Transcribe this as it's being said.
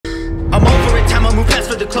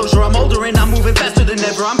the closure. I'm older and I'm moving faster than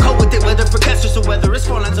ever. I'm cold with it, whether for casters or whether it's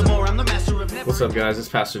 4 lines or more. I'm the master of never. What's up, guys? It's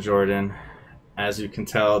Pastor Jordan. As you can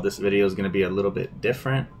tell, this video is going to be a little bit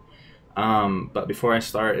different. But before I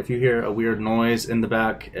start, if you hear a weird noise in the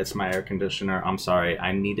back, it's my air conditioner. I'm sorry,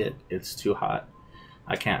 I need it. It's too hot.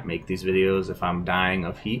 I can't make these videos if I'm dying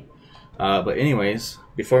of heat. But anyways,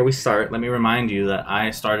 before we start, let me remind you that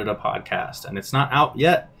I started a podcast and it's not out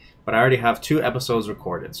yet, but I already have 2 episodes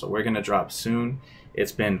recorded, so we're gonna drop soon.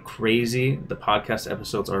 It's been crazy. The podcast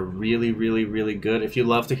episodes are really good. If you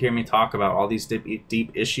love to hear me talk about all these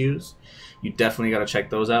deep issues, you definitely gotta check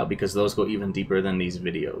those out because those go even deeper than these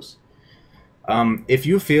videos. If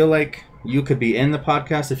you feel like you could be in the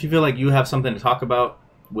podcast, if you feel like you have something to talk about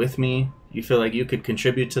with me, you feel like you could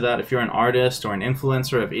contribute to that, if you're an artist or an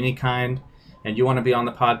influencer of any kind and you want to be on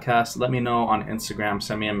the podcast, let me know on Instagram.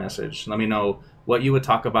 Send me a message. Let me know what you would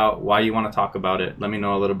talk about, why you want to talk about it. Let me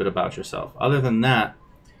know a little bit about yourself. Other than that,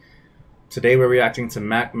 today we're reacting to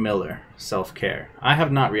Mac Miller, Self-Care. I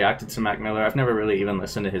have not reacted to Mac Miller. I've never really even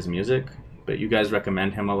listened to his music, but you guys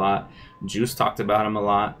recommend him a lot. Juice talked about him a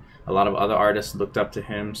lot. A lot of other artists looked up to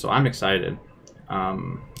him, so I'm excited.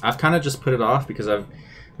 I've kind of just put it off because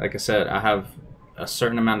like I said, I have a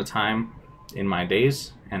certain amount of time in my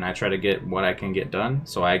days and I try to get what I can get done.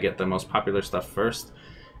 So I get the most popular stuff first.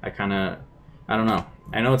 I don't know.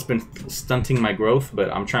 I know it's been stunting my growth, but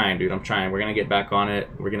I'm trying, dude. I'm trying. We're going to get back on it.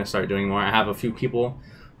 We're going to start doing more. I have a few people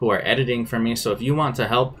who are editing for me. So if you want to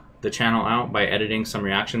help the channel out by editing some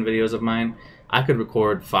reaction videos of mine, I could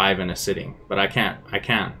record 5 in a sitting, but I can't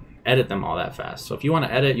edit them all that fast. So if you want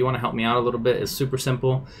to edit, you want to help me out a little bit, it's super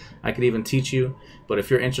simple. I could even teach you, but if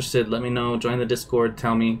you're interested, let me know. Join the Discord,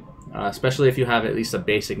 tell me, especially if you have at least a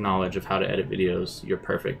basic knowledge of how to edit videos. You're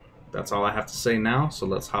perfect. That's all I have to say now, so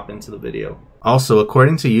let's hop into the video. Also,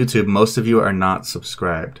 according to YouTube, most of you are not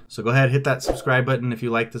subscribed, so go ahead, hit that subscribe button if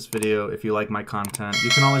you like this video, if you like my content.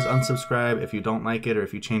 You can always unsubscribe if you don't like it or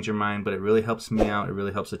if you change your mind, but it really helps me out, it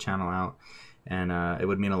really helps the channel out, and it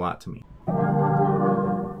would mean a lot to me.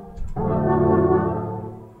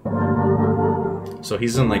 So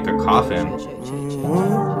he's in like a coffin.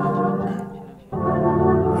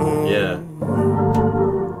 Yeah.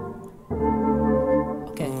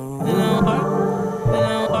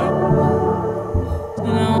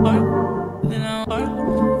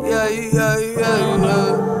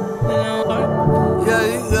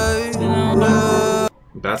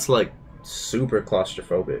 That's like super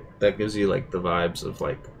claustrophobic. That gives you like the vibes of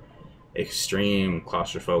like extreme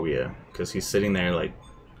claustrophobia because he's sitting there like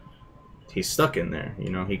he's stuck in there, you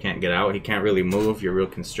know, he can't get out, he can't really move, you're real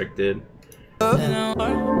constricted. I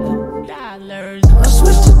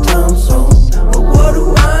switched to time zone, but what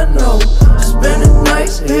do I know? Spending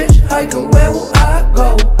nights hitchhiking, where will I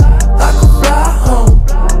go? I could fly home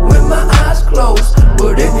with my eyes closed,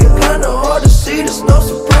 but it get kinda hard to see, there's no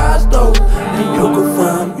surprise though. And you can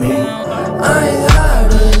find me, I ain't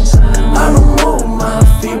hiding, I don't move my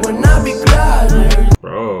feet when I be gliding.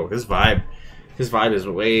 Bro, his vibe is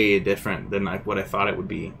way different than like what I thought it would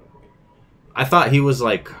be. I thought he was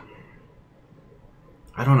like,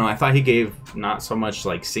 I don't know, I thought he gave not so much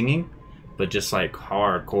like singing, but just like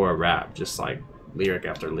hardcore rap, just like lyric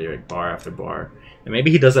after lyric, bar after bar. And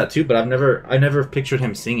maybe he does that too, but I never pictured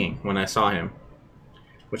him singing when I saw him,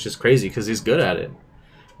 which is crazy because he's good at it.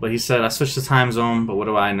 But he said, I switched the time zone, but what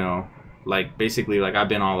do I know? Like basically like I've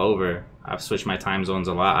been all over. I've switched my time zones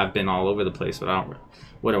a lot. I've been all over the place, but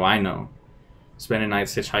what do I know? Spending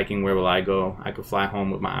nights hitchhiking, where will I go? I could fly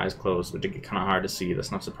home with my eyes closed, but it get kind of hard to see.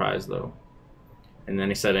 That's no surprise though. And then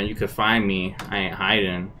he said, and you could find me, I ain't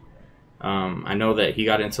hiding. I know that he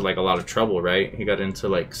got into like a lot of trouble, right? He got into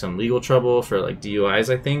like some legal trouble for like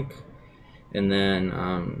DUIs, I think. And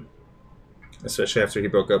then, especially after he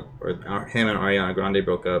broke up, or him and Ariana Grande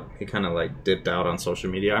broke up, he kind of like dipped out on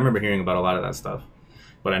social media. I remember hearing about a lot of that stuff,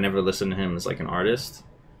 but I never listened to him as like an artist.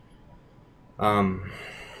 And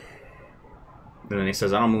then he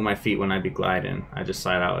says, I don't move my feet when I be gliding. I just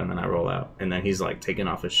slide out and then I roll out. And then he's like taking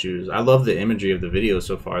off his shoes. I love the imagery of the video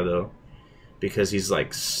so far though, because he's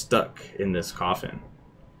like stuck in this coffin.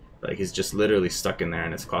 Like he's just literally stuck in there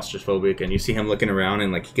and it's claustrophobic. And you see him looking around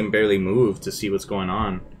and like he can barely move to see what's going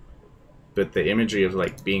on. But the imagery of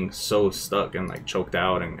like being so stuck and like choked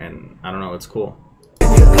out and I don't know, it's cool.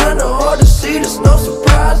 Kinda hard to see, there's no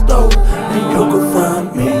surprise though. And you can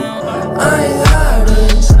find me, I ain't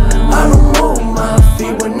hiding, I don't move my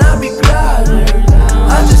feet when I be gliding.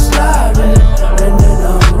 I just slide it, and then I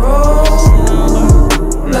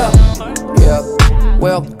roll up. Yeah,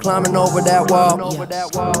 well, climbing over that wall.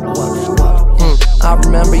 I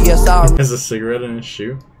remember, yes, I remember. Has a cigarette in his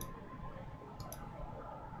shoe.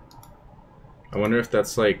 I wonder if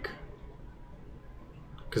that's like,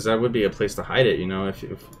 because that would be a place to hide it, you know, if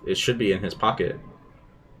it should be in his pocket.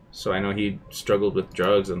 So I know he struggled with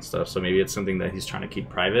drugs and stuff, so maybe it's something that he's trying to keep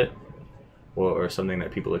private, or something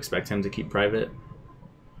that people expect him to keep private.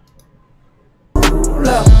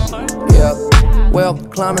 Yeah, well,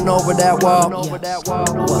 climbing over that wall.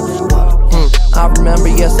 I remember,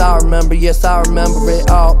 yes, I remember, yes, I remember it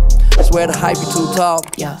all. I swear the hype be too tall.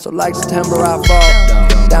 So like September, I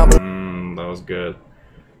fall down below. That was good.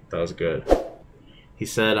 That was good. He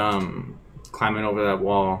said, climbing over that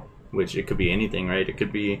wall, which it could be anything, right? It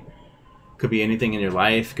could be anything in your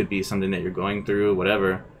life. Could be something that you're going through,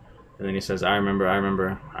 whatever. And then he says, I remember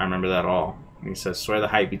that all. And he says, swear the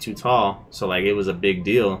height be too tall. So like it was a big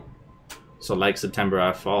deal. So like September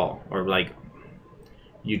I fall. Or like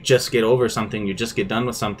you just get over something, you just get done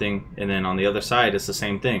with something, and then on the other side it's the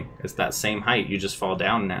same thing. It's that same height, you just fall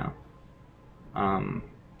down now.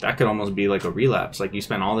 That could almost be like a relapse. Like you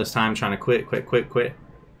spend all this time trying to quit,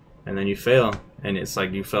 and then you fail, and it's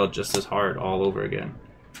like you fell just as hard all over again.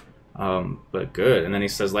 But good. And then he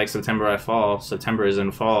says, like September I fall. September is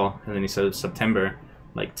in fall. And then he says September,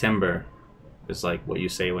 like timber, is like what you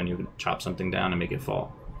say when you chop something down and make it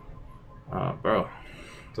fall. Bro,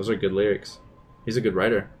 those are good lyrics. He's a good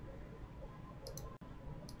writer.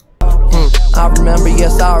 I remember,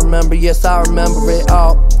 yes, I remember, yes, I remember it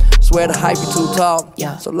all. Swear the hype be too tall.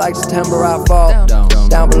 So like September I fall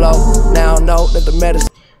down below. Now I know that the medicine.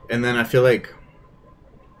 And then I feel like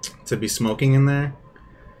to be smoking in there,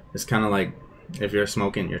 it's kind of like if you're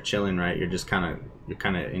smoking, you're chilling, right? You're just kind of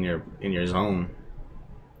in your zone.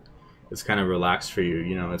 It's kind of relaxed for you,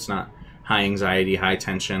 you know. It's not high anxiety, high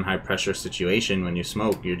tension, high pressure situation when you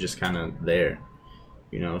smoke. You're just kind of there,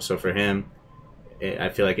 you know. So for him, I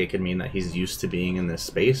feel like it could mean that he's used to being in this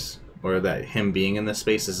space, or that him being in this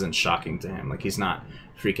space isn't shocking to him. Like he's not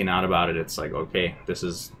freaking out about it. It's like, okay, this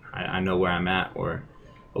is, I know where I'm at, or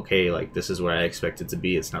okay, like this is where I expect it to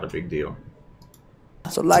be. It's not a big deal.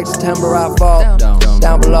 So like September I fall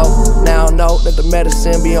down below. Now I know that the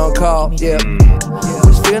medicine be on call. Yeah,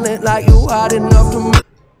 was feeling like you hot enough to.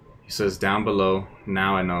 He says down below.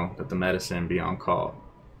 Now I know that the medicine be on call,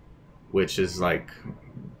 which is like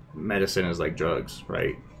medicine is like drugs,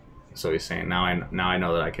 right? So he's saying now I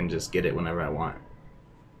know that I can just get it whenever I want.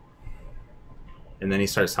 And then he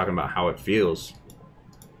starts talking about how it feels.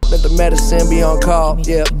 That the medicine be on call.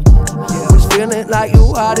 Yeah, was feeling like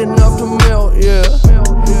you hot enough to melt. Yeah,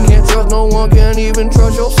 can't trust no one, can't even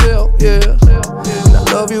trust yourself. Yeah, and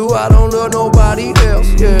I love you, I don't love nobody else.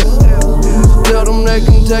 Yeah, tell them they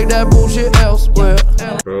can take that bullshit elsewhere.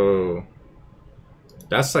 Bro,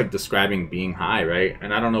 that's like describing being high, right?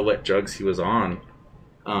 And I don't know what drugs he was on,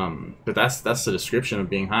 but that's the description of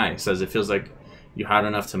being high. It says it feels like you're hot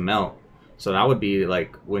enough to melt. So that would be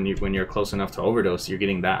like when you're close enough to overdose, you're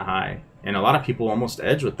getting that high. And a lot of people almost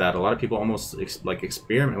edge with that. A lot of people almost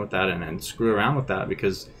experiment with that and screw around with that,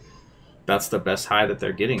 because that's the best high that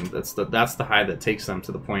they're getting. That's the high that takes them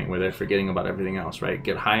to the point where they're forgetting about everything else, right?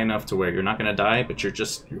 Get high enough to where you're not gonna die, but you're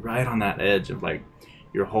right on that edge of like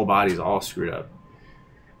your whole body's all screwed up.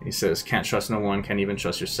 And he says, can't trust no one, can't even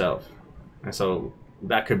trust yourself. And so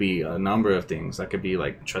that could be a number of things. That could be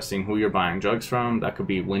like trusting who you're buying drugs from. That could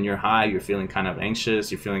be when you're high, you're feeling kind of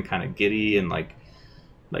anxious, you're feeling kind of giddy and like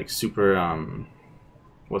super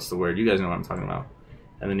what's the word? You guys know what I'm talking about.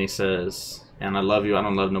 And then he says, and I love you, I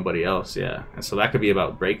don't love nobody else. Yeah. And so that could be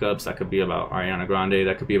about breakups, that could be about Ariana Grande,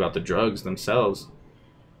 that could be about the drugs themselves,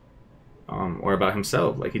 or about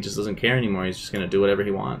himself. Like he just doesn't care anymore. He's just gonna do whatever he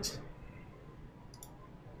wants.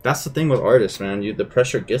 That's the thing with artists, man. The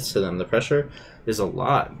pressure gets to them. The pressure is a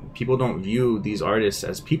lot. People don't view these artists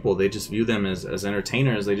as people. They just view them as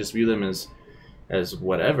entertainers. They just view them as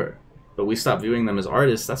whatever. But we stop viewing them as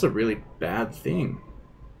artists. That's a really bad thing.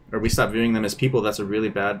 Or we stop viewing them as people. That's a really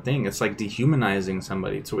bad thing. It's like dehumanizing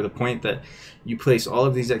somebody to the point that you place all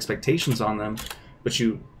of these expectations on them, but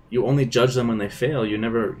you only judge them when they fail. You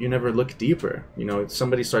never look deeper. You know, if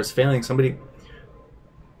somebody starts failing,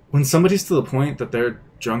 when somebody's to the point that they're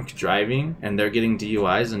drunk driving and they're getting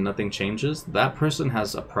DUIs and nothing changes, that person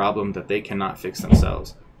has a problem that they cannot fix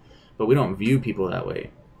themselves. But we don't view people that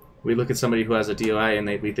way. We look at somebody who has a DUI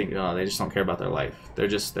and we think, oh, they just don't care about their life. They're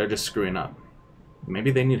just screwing up.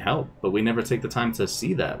 Maybe they need help, but we never take the time to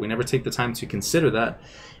see that. We never take the time to consider that,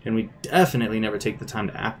 and we definitely never take the time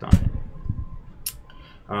to act on it.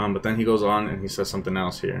 But then he goes on and he says something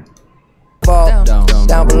else here.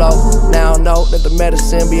 Down below. Now I know that the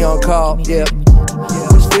medicine be on call. Yeah,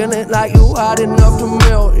 was feeling like you hot enough to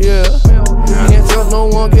melt. Yeah, can't trust no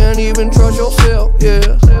one, can't even trust yourself.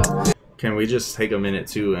 Yeah. Can we just take a minute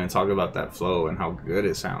too and talk about that flow and how good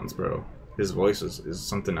it sounds, bro? His voice is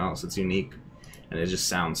something else. It's unique, and it just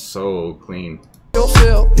sounds so clean.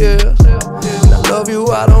 Yourself, yeah. I love you,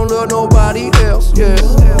 I don't love nobody else, yeah.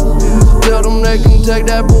 Tell them they can take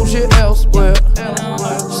that bullshit elsewhere.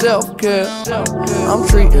 Self-care, I'm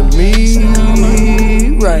treating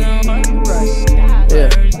me right. Yeah,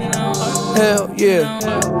 hell yeah,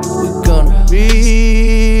 we gonna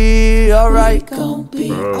be alright.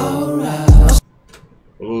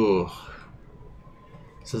 Ooh.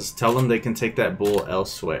 Says tell them they can take that bull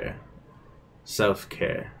elsewhere.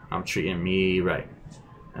 Self-care. I'm treating me right.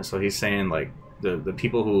 And so he's saying, like, the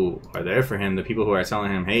people who are there for him, the people who are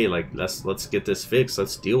telling him, hey, like, let's get this fixed,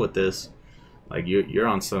 let's deal with this. Like, you're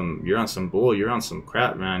on some bull, you're on some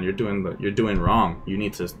crap, man. You're doing wrong. You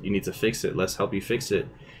need to fix it. Let's help you fix it.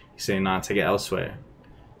 He's saying, nah, take it elsewhere.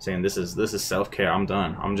 Saying this is self-care. I'm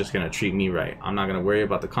done. I'm just gonna treat me right. I'm not gonna worry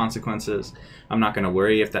about the consequences. I'm not gonna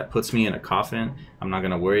worry if that puts me in a coffin. I'm not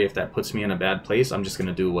gonna worry if that puts me in a bad place. I'm just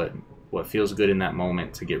gonna do what feels good in that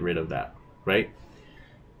moment to get rid of that, right?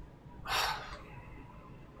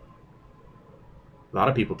 A lot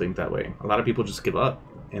of people think that way. A lot of people just give up,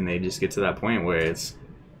 and they just get to that point where it's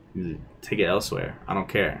take it elsewhere. I don't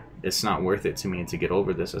care. It's not worth it to me to get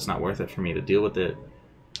over this. It's not worth it for me to deal with it,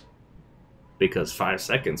 because 5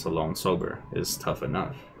 seconds alone sober is tough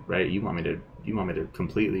enough, right? You want me to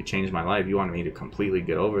completely change my life. You want me to completely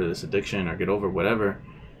get over this addiction or get over whatever,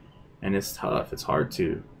 and it's tough. It's hard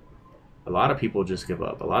to. A lot of people just give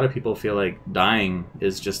up. A lot of people feel like dying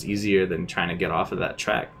is just easier than trying to get off of that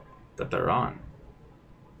track that they're on.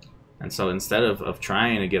 And so instead of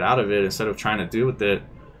trying to get out of it, instead of trying to deal with it,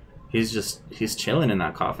 he's chilling in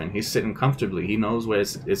that coffin. He's sitting comfortably. He knows where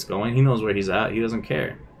it's going. He knows where he's at. He doesn't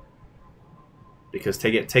care. Because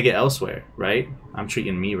take it elsewhere, right? I'm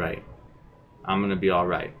treating me right. I'm gonna be all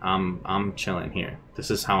right. I'm chilling here.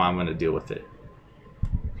 This is how I'm gonna deal with it.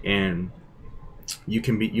 And you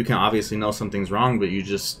can obviously know something's wrong, but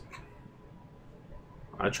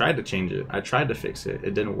I tried to change it. I tried to fix it.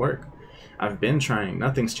 It didn't work. I've been trying.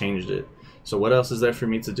 Nothing's changed it. So what else is there for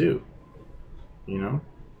me to do? You know?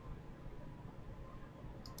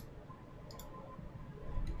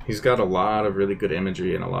 He's got a lot of really good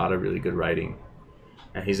imagery and a lot of really good writing.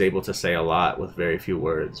 And he's able to say a lot with very few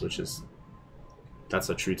words, that's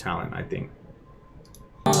a true talent, I think.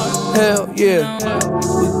 Hell yeah,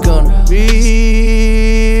 we gonna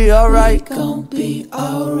be alright. Gonna be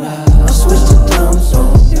alright. I switched to time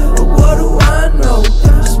zone, but what do I know?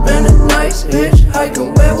 Spending nights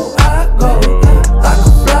hitchhiking, where will I go? I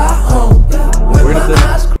could fly home with my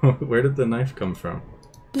eyes closed. Where did the knife come from?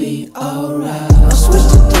 Be alright. I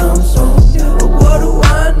switched to time zone, but what do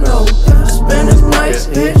I know? Spending nights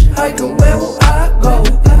hitchhiking, where will I go?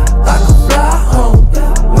 I could fly home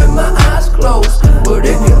with my eyes closed, but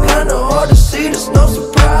it get kinda hard to see. There's no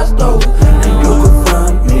surprise though, and you can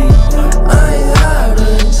find me. I ain't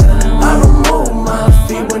hiding. I don't move my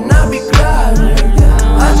feet when I be gliding.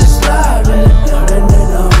 I just slide in, and then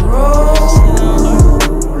I roll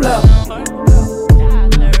up.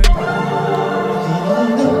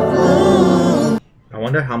 I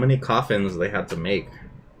wonder how many coffins they had to make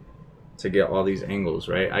to get all these angles,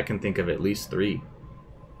 right? I can think of at least 3.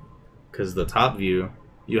 Because the top view,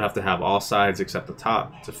 you have to have all sides except the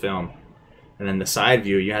top to film. And then the side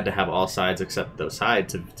view, you had to have all sides except the side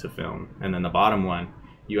to film. And then the bottom one,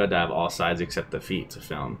 you had to have all sides except the feet to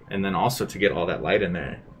film. And then also to get all that light in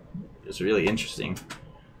there. It's really interesting.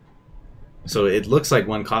 So it looks like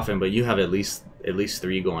one coffin, but you have at least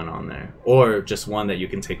 3 going on there. Or just one that you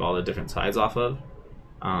can take all the different sides off of.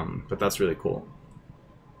 But that's really cool.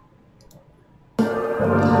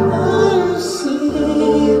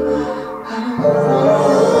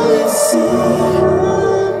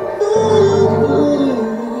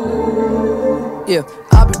 Yeah,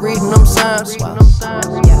 I be reading them signs. I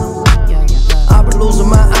be losing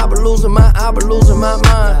my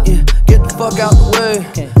mind. Yeah, get the fuck out the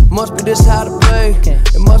way. Must be this how to play.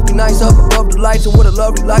 It must be nice up above the lights and what a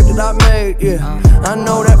lovely life that I made. Yeah, I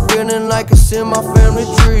know that feeling like it's in my family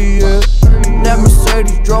tree. Yeah, that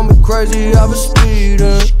Mercedes drove me crazy. I was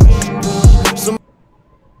speeding.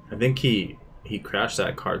 I think he crashed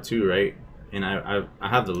that car too, right? And I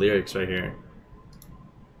have the lyrics right here.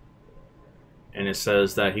 And it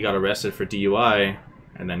says that he got arrested for DUI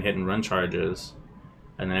and then hit and run charges.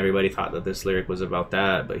 And then everybody thought that this lyric was about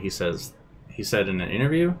that, but he said in an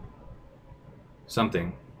interview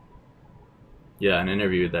something. Yeah, an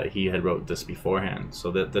interview that he had wrote this beforehand.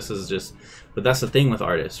 So that this is just, but that's the thing with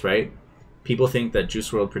artists, right? People think that Juice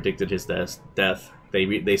WRLD predicted his death.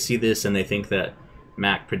 They see this and they think that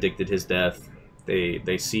Mac predicted his death.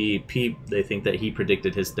 They see Peep, they think that he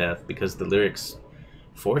predicted his death because the lyrics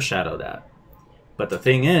foreshadow that. But the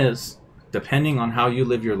thing is, depending on how you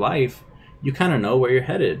live your life, you kind of know where you're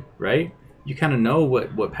headed, right? You kind of know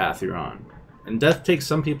what path you're on. And death takes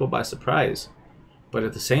some people by surprise. But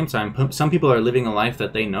at the same time, some people are living a life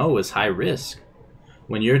that they know is high risk.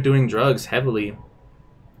 When you're doing drugs heavily,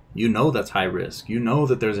 you know that's high risk. You know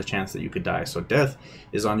that there's a chance that you could die. So death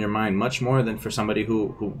is on your mind much more than for somebody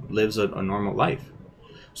who lives a normal life.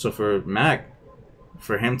 So for Mac,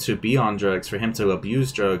 for him to be on drugs, for him to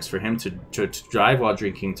abuse drugs, for him to drive while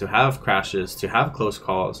drinking, to have crashes, to have close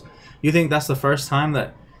calls, you think that's the first time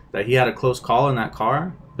that he had a close call in that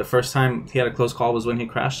car? The first time he had a close call was when he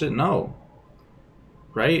crashed it? No.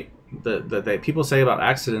 Right? The people say about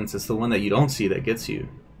accidents, it's the one that you don't see that gets you.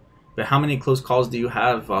 But how many close calls do you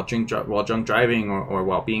have while drunk driving or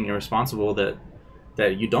while being irresponsible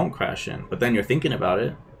that you don't crash in? But then you're thinking about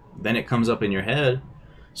it. Then it comes up in your head.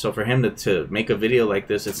 So for him to make a video like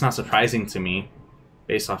this, it's not surprising to me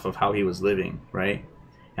based off of how he was living, right?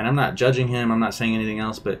 And I'm not judging him. I'm not saying anything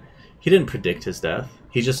else, but he didn't predict his death.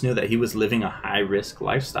 He just knew that he was living a high-risk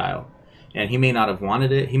lifestyle. And he may not have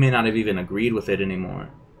wanted it. He may not have even agreed with it anymore.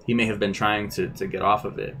 He may have been trying to get off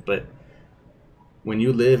of it. But when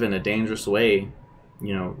you live in a dangerous way,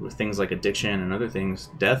 you know, with things like addiction and other things,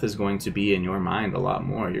 death is going to be in your mind a lot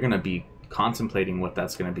more. You're going to be contemplating what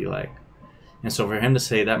that's going to be like. And so for him to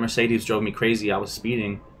say, that Mercedes drove me crazy, I was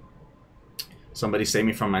speeding, somebody saved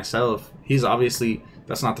me from myself, he's obviously,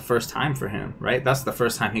 that's not the first time for him, right? That's the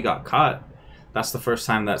first time he got caught. That's the first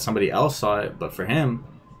time that somebody else saw it. But for him,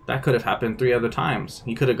 that could have happened 3 other times.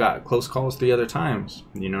 He could have got close calls 3 other times,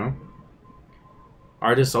 you know?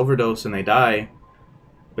 Artists overdose and they die,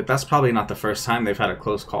 but that's probably not the first time they've had a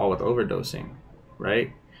close call with overdosing,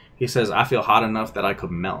 right? He says, I feel hot enough that I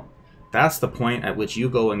could melt. That's the point at which you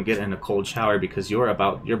go and get in a cold shower because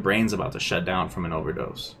your brain's about to shut down from an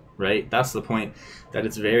overdose, right? That's the point that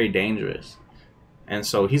it's very dangerous. And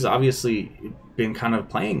so he's obviously been kind of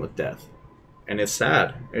playing with death. And it's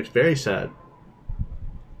sad. It's very sad.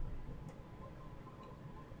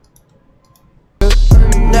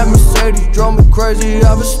 That Mercedes drove me crazy,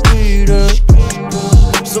 I was speeding.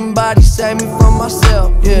 Somebody save me from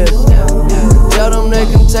myself, yeah. Tell them they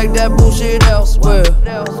can take that bullshit elsewhere.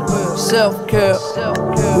 Self-care,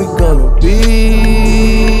 we gonna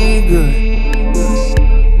be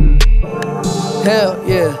good. Hell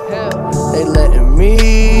yeah, they letting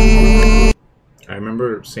me. I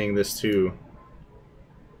remember seeing this too,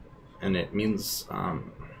 and it means, I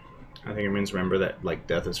think it means remember that like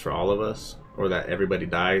death is for all of us, or that everybody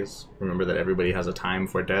dies. Remember that everybody has a time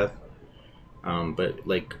for death. But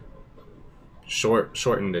like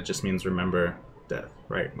shortened, it just means remember death,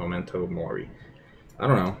 right? Memento mori. I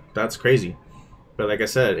don't know. That's crazy. But like I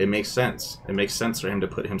said, it makes sense. It makes sense for him to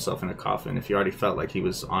put himself in a coffin if he already felt like he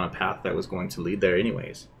was on a path that was going to lead there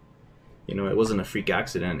anyways. You know, it wasn't a freak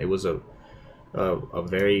accident. It was a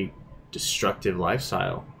very destructive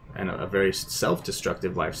lifestyle, and a very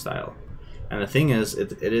self-destructive lifestyle. And the thing is,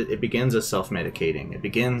 it begins as self-medicating. It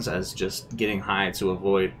begins as just getting high to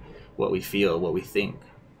avoid what we feel, what we think.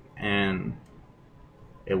 And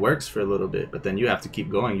it works for a little bit, but then you have to keep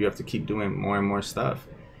going. You have to keep doing more and more stuff.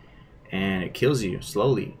 And it kills you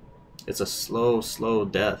slowly. It's a slow, slow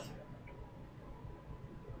death.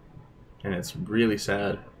 And it's really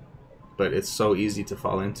sad. But it's so easy to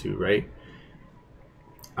fall into, right?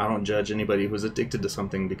 I don't judge anybody who's addicted to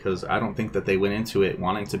something because I don't think that they went into it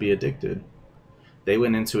wanting to be addicted. They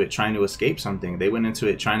went into it trying to escape something. They went into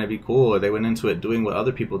it trying to be cool, or they went into it doing what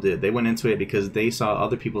other people did. They went into it because they saw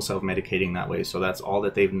other people self-medicating that way, so that's all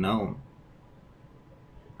that they've known.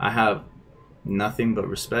 I have nothing but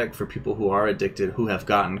respect for people who are addicted, who have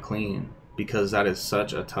gotten clean, because that is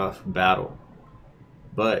such a tough battle.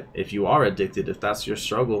 But if you are addicted, if that's your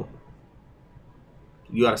struggle,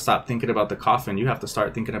 you got to stop thinking about the coffin. You have to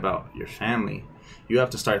start thinking about your family. You have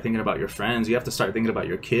to start thinking about your friends. You have to start thinking about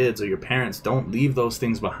your kids or your parents. Don't leave those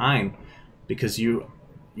things behind because you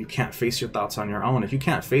can't face your thoughts on your own. If you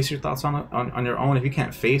can't face your thoughts on your own, if you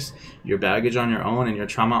can't face your baggage on your own and your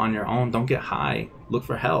trauma on your own, don't get high. Look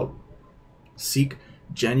for help. Seek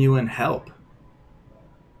genuine help,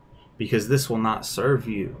 because this will not serve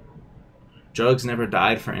you. Drugs never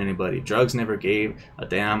died for anybody. Drugs never gave a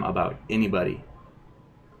damn about anybody.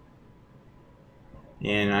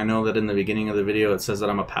 And I know that in the beginning of the video it says that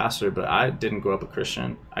I'm a pastor, but I didn't grow up a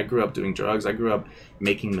Christian. I grew up doing drugs. I grew up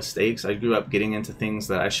making mistakes. I grew up getting into things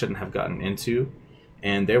that I shouldn't have gotten into.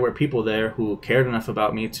 And there were people there who cared enough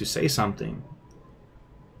about me to say something.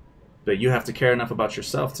 But you have to care enough about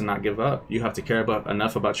yourself to not give up. You have to care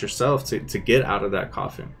enough about yourself to get out of that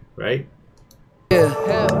coffin, right?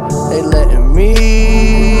 Yeah, they letting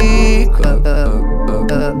me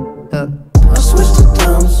I switched the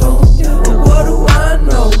time zone, but what do I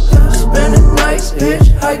know? Spending nights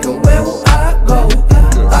hitchhiking, where will I go?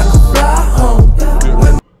 I could fly home.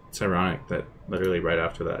 It's ironic that literally right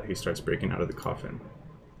after that he starts breaking out of the coffin.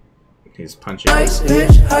 He's punching. Nights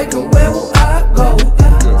hitchhiking, where will I go?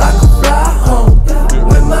 I could fly home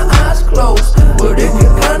with my eyes closed, but it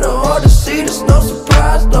get kinda hard to see. There's no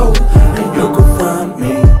surprise though, and you can find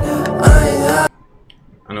me.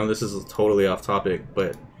 I know this is totally off topic,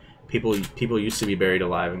 but people used to be buried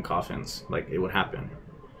alive in coffins. Like, it would happen.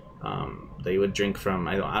 They would drink from,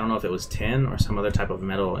 I don't know if it was tin or some other type of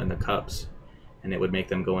metal in the cups, and it would make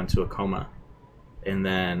them go into a coma. And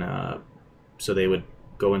then so they would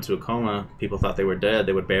go into a coma. People thought they were dead.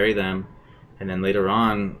 They would bury them, and then later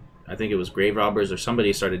on, I think it was grave robbers or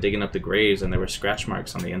somebody started digging up the graves, and there were scratch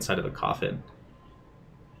marks on the inside of the coffin.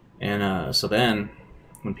 And so then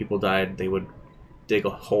when people died, they would dig a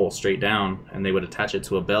hole straight down, and they would attach it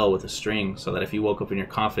to a bell with a string, so that if you woke up in your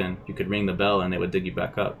coffin, you could ring the bell and they would dig you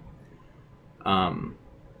back up.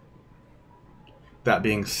 That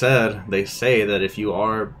being said, they say that if you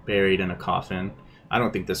are buried in a coffin, I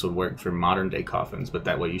don't think this would work for modern day coffins, but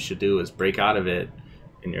that what you should do is break out of it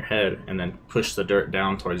in your head and then push the dirt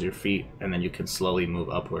down towards your feet, and then you can slowly move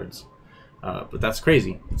upwards. But that's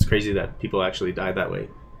crazy. It's crazy that people actually died that way.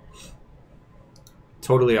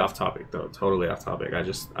 Totally off topic though, totally off topic. I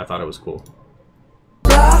thought it was cool.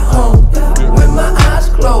 Fly home with my eyes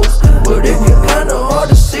closed, but it get kinda hard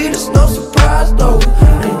to see. There's no surprise though,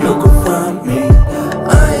 and you can find me. I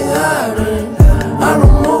ain't hiding. I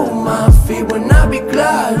don't move my feet when I be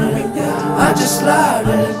gliding. I just slide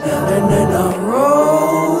in, and then I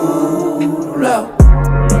roll out.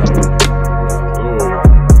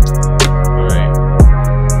 Alright.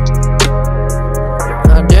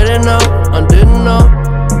 I didn't know. I didn't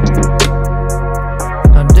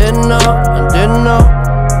know.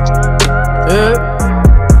 Yeah.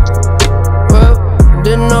 Well,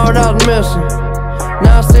 didn't know what I was missing.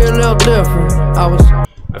 Now I see a little different.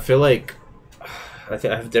 I feel like I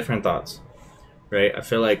have different thoughts, right? I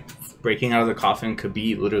feel like breaking out of the coffin could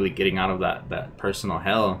be literally getting out of that personal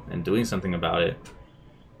hell and doing something about it.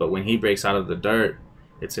 But when he breaks out of the dirt,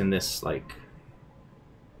 it's in this like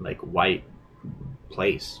white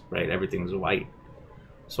place, right? Everything's white.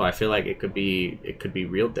 So I feel like it could be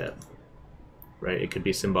real death, right? It could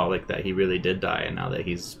be symbolic that he really did die, and now that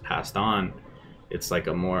he's passed on, it's like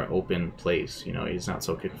a more open place, you know. He's not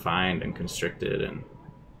so confined and constricted, and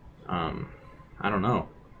I don't know.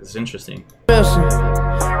 It's interesting. Now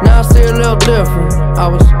I see a little different. I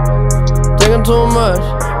was thinking too much,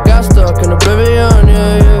 got stuck in oblivion,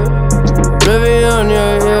 yeah, yeah. Oblivion,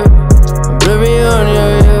 yeah, yeah. Oblivion,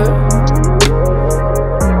 yeah, yeah.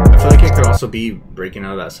 Also be breaking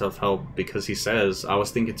out of that self-help, because he says, I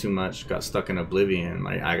was thinking too much, got stuck in oblivion.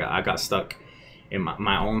 Like I got stuck in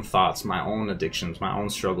my own thoughts, my own addictions, my own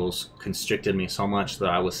struggles constricted me so much that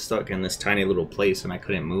I was stuck in this tiny little place and I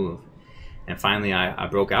couldn't move. And finally I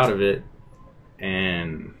broke out of it,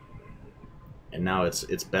 and now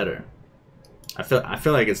it's better. I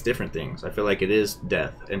feel like it's different things. I feel like it is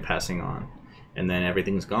death and passing on, and then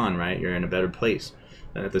everything's gone, right? You're in a better place.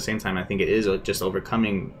 And at the same time, I think it is just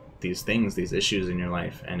overcoming these things, these issues in your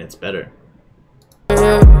life, and it's better.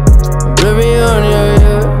 Oblivion, yeah,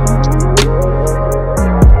 yeah.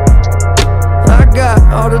 I got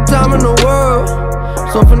all the time in the world,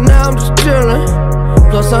 so for now I'm just chilling.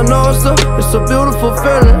 Plus I know it's a beautiful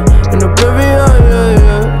feeling. In oblivion, yeah,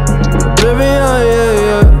 yeah. Oblivion, yeah,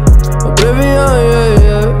 yeah. Oblivion, yeah,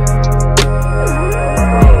 yeah.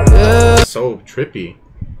 Yeah. So trippy.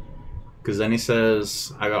 Because then he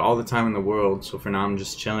says, I got all the time in the world, so for now I'm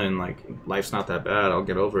just chilling. Like, life's not that bad. I'll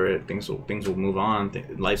get over it. Things will move on.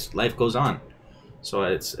 Life goes on. So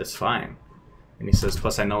it's fine. And he says,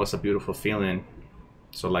 plus I know it's a beautiful feeling.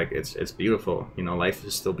 So like it's beautiful. You know, life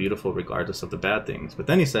is still beautiful regardless of the bad things. But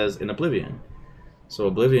then he says, in oblivion. So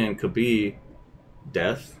oblivion could be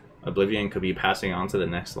death. Oblivion could be passing on to the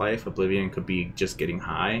next life. Oblivion could be just getting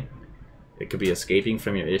high. It could be escaping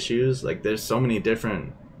from your issues. Like, there's so many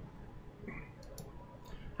different...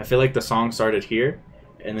 I feel like the song started here,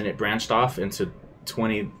 and then it branched off into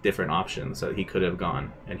 20 different options that he could have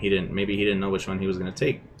gone, and maybe he didn't know which one he was gonna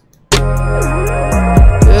take.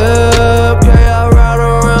 Yeah, okay, I ride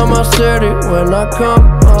around my city when I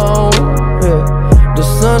come home. Yeah, the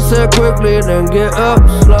sunset quickly, then get up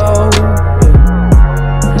slow.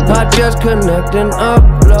 Yeah. I just connect and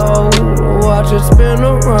upload, watch it spin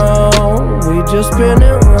around. We just spin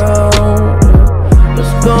it round. Yeah.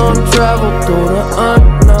 Let's go and travel through the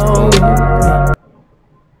unknown.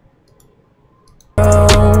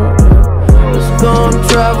 Let's go and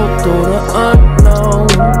travel through the unknown.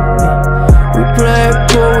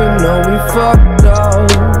 fucked up.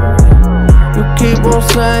 You keep on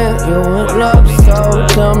saying you in love, so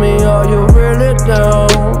tell me, are you really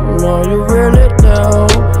down? Are you really down?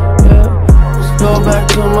 Yeah. Let's go back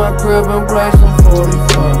to my crib and play some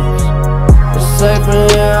 45s. It's safe in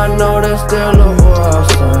here, I know there's still a war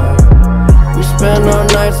outside. We spend our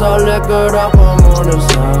nights all liquored up on morning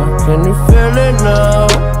side. Can you feel it now?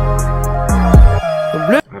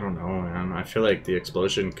 I don't know, man. I feel like the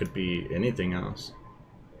explosion could be anything else.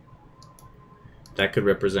 That could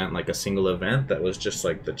represent like a single event that was just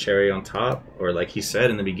like the cherry on top, or like he said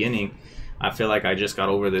in the beginning, I feel like I just got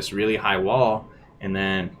over this really high wall and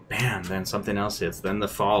then bam, then something else hits. Then the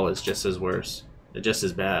fall is just as worse. It's just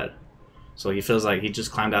as bad. So he feels like he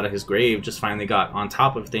just climbed out of his grave, just finally got on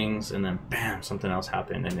top of things, and then bam, something else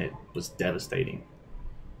happened and it was devastating.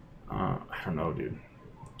 I don't know, dude.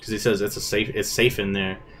 Because he says it's safe in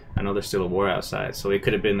there. I know there's still a war outside. So it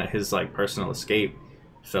could have been that his like personal escape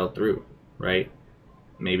fell through, right?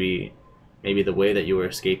 Maybe the way that you were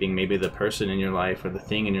escaping, maybe the person in your life or the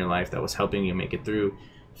thing in your life that was helping you make it through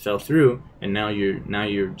fell through, and now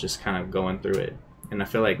you're just kind of going through it. And I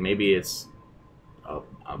feel like maybe it's a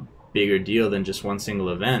bigger deal than just one single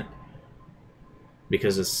event,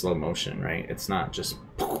 because it's slow motion, right? It's not just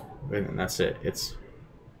and that's it. It's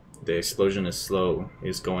the explosion is slow.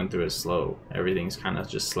 He's going through it slow. Everything's kind of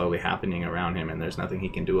just slowly happening around him, and there's nothing he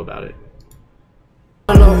can do about it.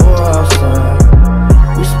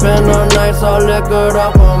 We spend our nights all liquored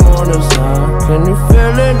up on morning side. Can you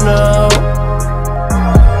feel it now?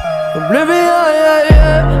 Oblivion, yeah,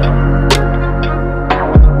 yeah.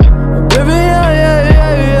 Oblivion, yeah, yeah,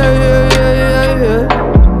 yeah, yeah, yeah, yeah.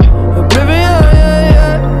 Oblivion, yeah,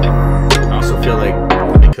 yeah. I also feel like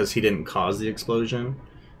because he didn't cause the explosion,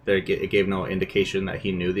 that it gave no indication that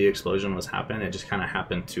he knew the explosion was happening. It just kind of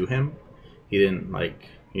happened to him. He didn't, like,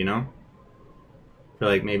 you know? I feel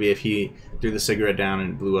like maybe if he threw the cigarette down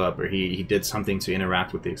and blew up, or he did something to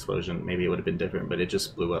interact with the explosion, maybe it would have been different, but it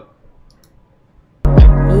just blew up.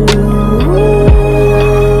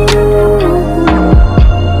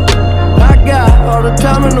 I got all the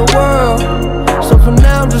time in the world, so for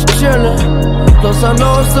now I'm just chilling. Plus I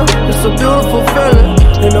know it's a beautiful feeling.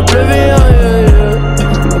 In oblivion, yeah, yeah.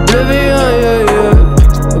 Oblivion, yeah, yeah.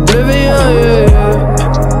 Oblivion, yeah, yeah.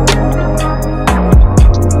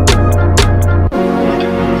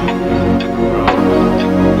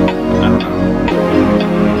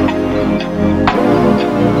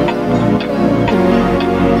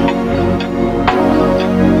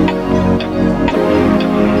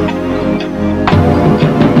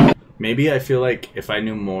 Maybe I feel like if I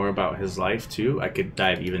knew more about his life too, I could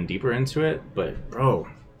dive even deeper into it. But bro,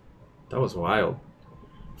 that was wild.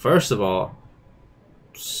 First of all,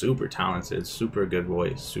 super talented, super good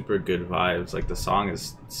voice, super good vibes. Like the song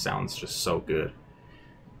sounds just so good.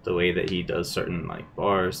 The way that he does certain like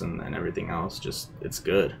bars and everything else, just it's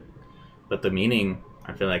good. But the meaning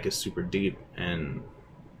I feel like is super deep, and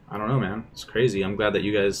I don't know, man. It's crazy. I'm glad that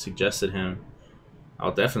you guys suggested him.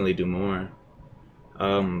 I'll definitely do more.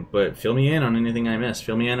 But fill me in on anything I missed.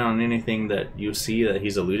 Fill me in on anything that you see that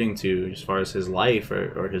he's alluding to as far as his life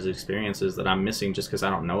or his experiences that I'm missing just because I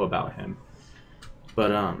don't know about him. But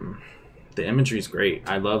the imagery is great.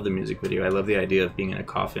 I love the music video. I love the idea of being in a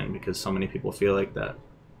coffin, because so many people feel like that.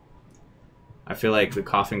 I feel like the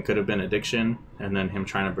coffin could have been addiction and then him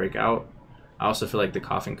trying to break out. I also feel like the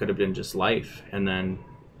coffin could have been just life, and then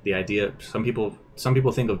the idea, some people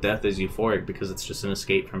think of death as euphoric because it's just an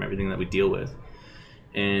escape from everything that we deal with.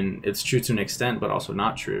 And it's true to an extent, but also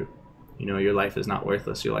not true. You know, your life is not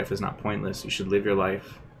worthless. Your life is not pointless. You should live your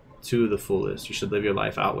life to the fullest. You should live your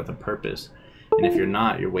life out with a purpose. And if you're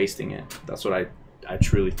not, you're wasting it. That's what I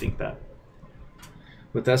truly think that.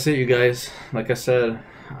 But that's it, you guys. Like I said,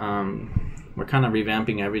 we're kind of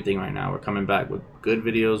revamping everything right now. We're coming back with good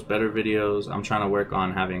videos, better videos. I'm trying to work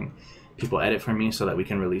on having people edit for me so that we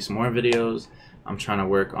can release more videos. I'm trying to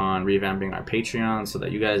work on revamping our Patreon so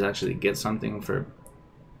that you guys actually get something for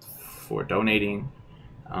donating.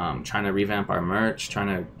 Trying to revamp our merch, trying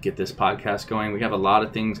to get this podcast going. We have a lot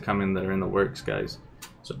of things coming that are in the works, guys.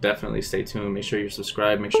 So definitely stay tuned. Make sure you're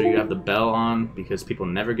subscribed. Make sure you have the bell on, because people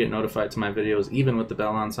never get notified to my videos, even with the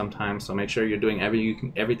bell on sometimes. So make sure you're doing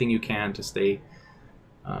everything you can to stay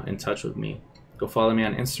in touch with me. Go follow me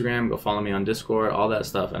on Instagram. Go follow me on Discord. All that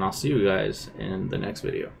stuff. And I'll see you guys in the next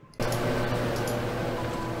video.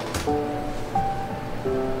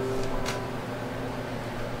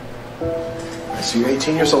 So you're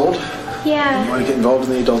 18 years old? Yeah. You want to get involved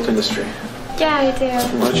in the adult industry? Yeah, I do.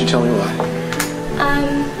 Why don't you tell me why?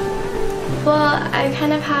 Well, I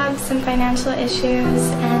kind of have some financial issues,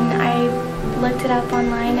 and I looked it up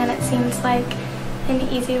online, and it seems like an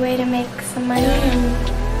easy way to make some money and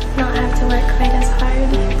not have to work quite as hard.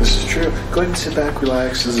 This is true. Go ahead and sit back,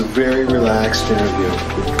 relax. This is a very relaxed interview.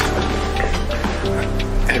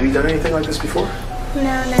 Have you done anything like this before? No,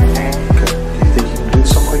 never. Okay. Do you think you can do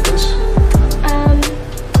something like this?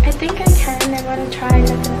 I think I can. I want to try,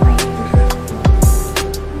 definitely.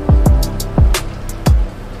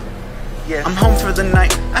 Yeah. I'm home for the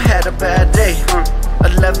night, I had a bad day.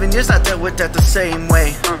 11 years I dealt with that the same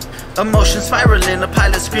way. Emotions spiraling, a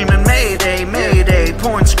pilot screaming mayday, mayday.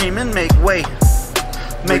 Porn screaming, make way.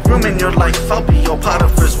 Make room in your life, I'll be your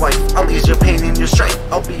Potiphar's wife. I'll ease your pain and your strife,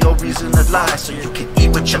 I'll be your reason to lie. So you can eat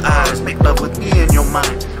with your eyes, make love with me in your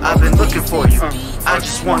mind. I've been looking for you, I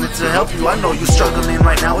just wanted to help you. I know you're struggling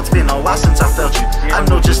right now, it's been a while since I felt you. I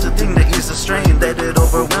know just the thing to ease the strain, that it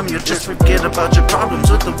overwhelm you. Just forget about your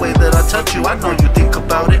problems with the way that I touch you. I know you think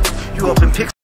about it, you open pics.